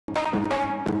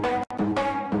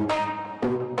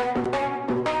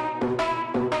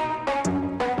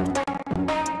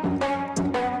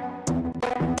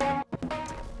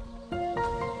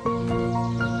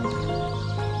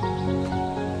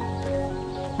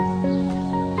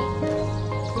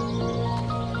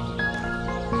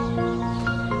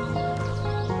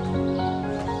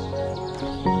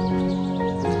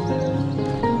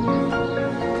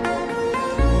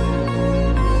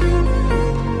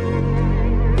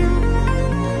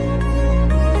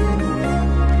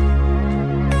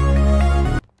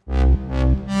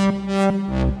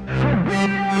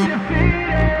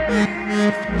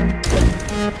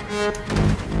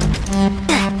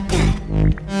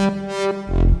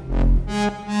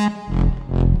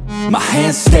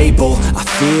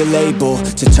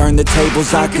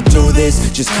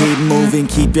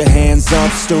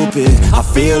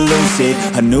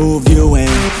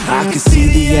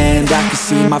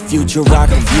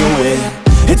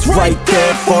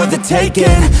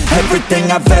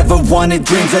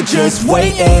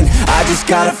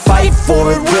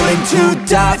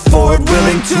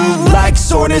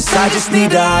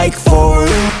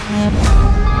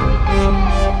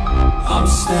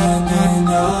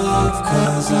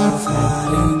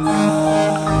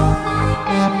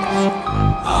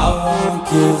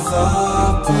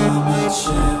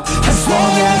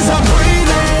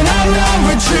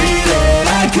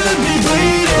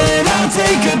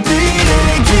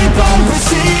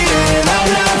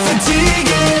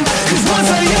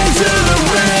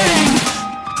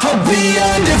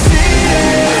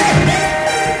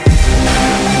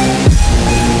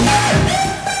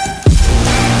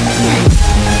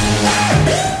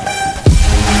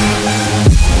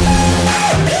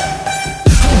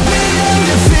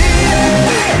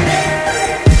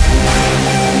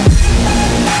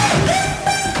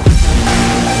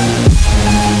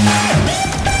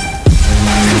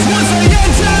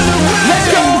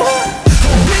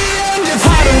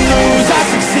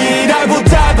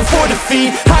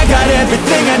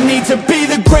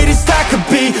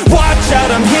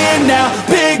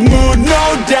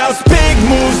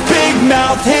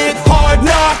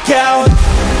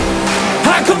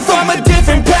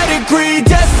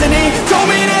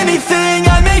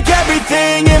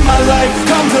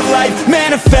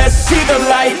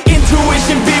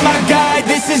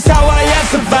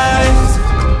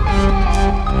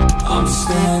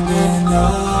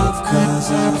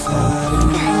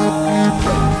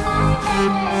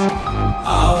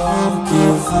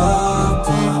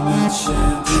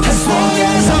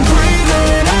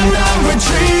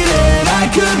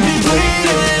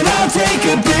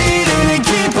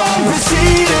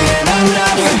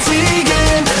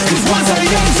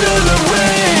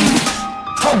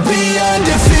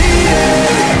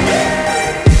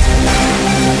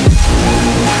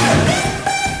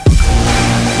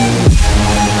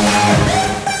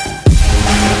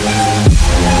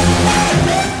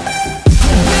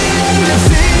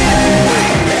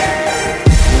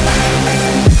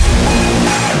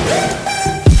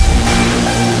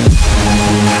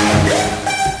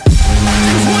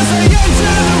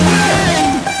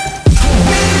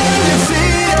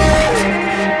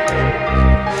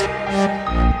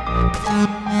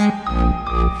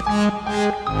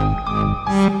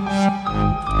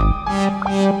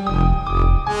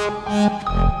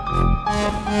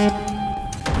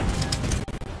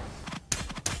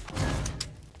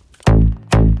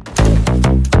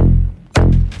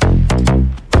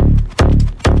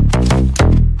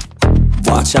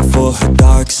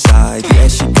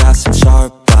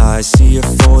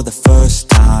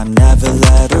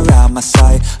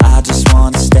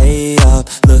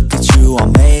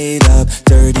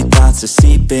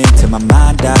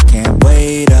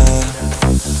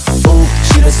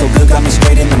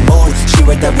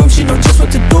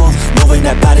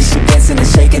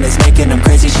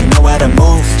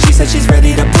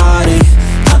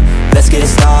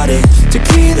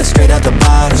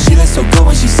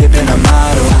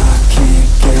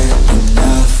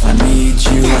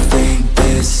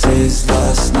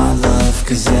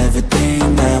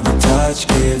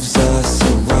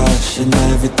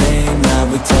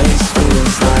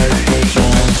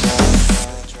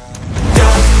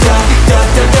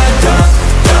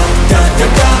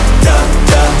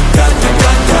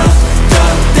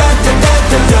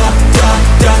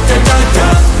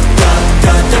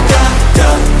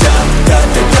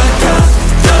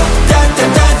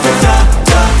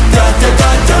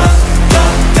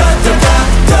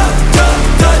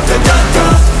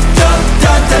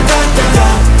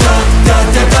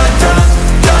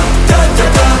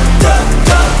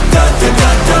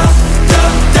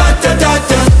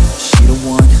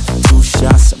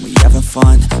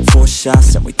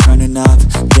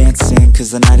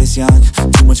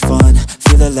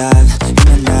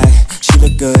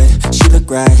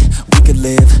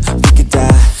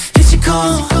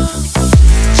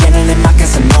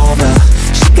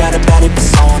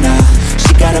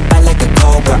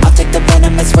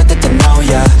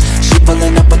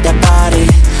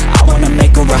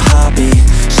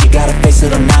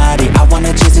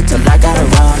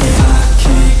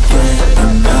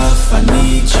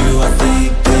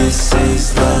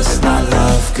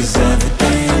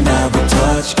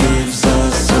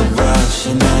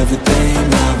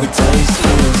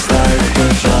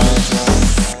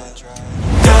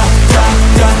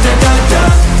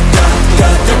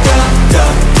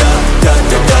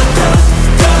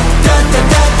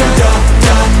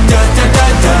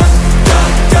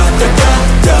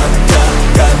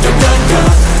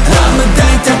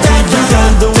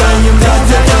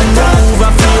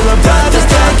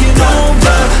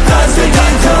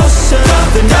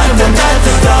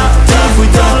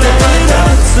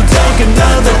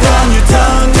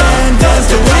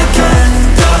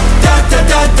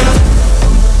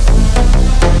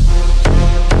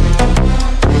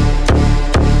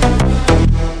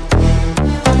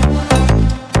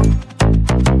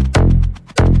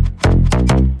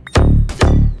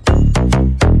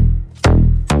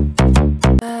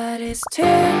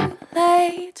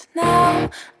now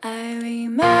I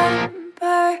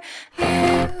remember you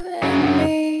and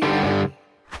me,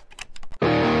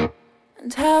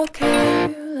 and how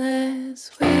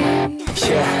careless we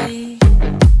could be.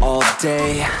 All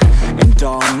day and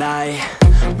all night,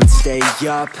 we'd stay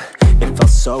up, it felt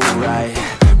so right.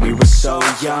 We were so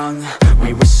young,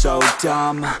 we were so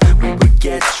dumb. We would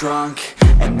get drunk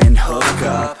and then hook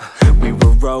up. We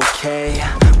were okay,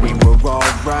 we were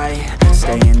alright,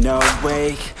 staying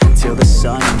awake till the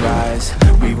sunrise.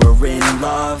 We were in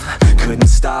love, couldn't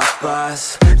stop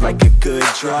us, like a good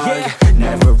drug,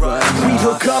 never run off. We'd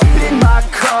hook up in my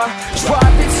car,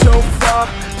 driving so far,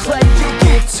 play your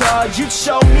guitar, you'd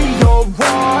show me your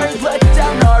art. Let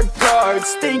down our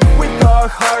guards, think with our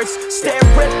hearts, stare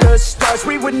at the stars.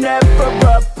 We were never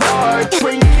apart,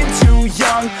 drinking too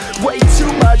young, way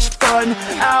too much fun,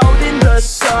 out in the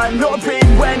sun, or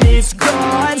in when it's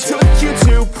gone. Took you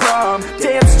to prom,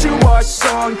 dance to our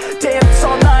song, dance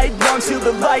all night long till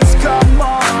the lights come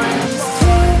on.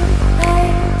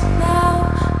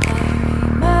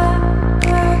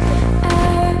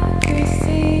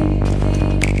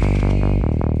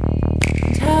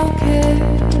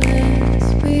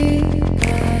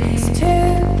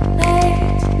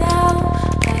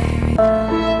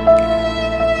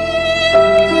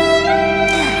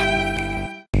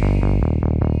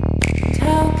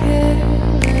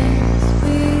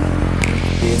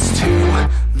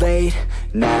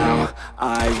 Now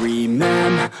I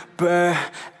remember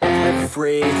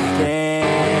everything,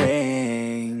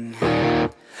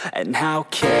 and how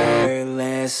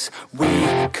careless we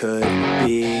could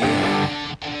be,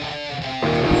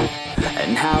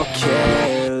 and how careless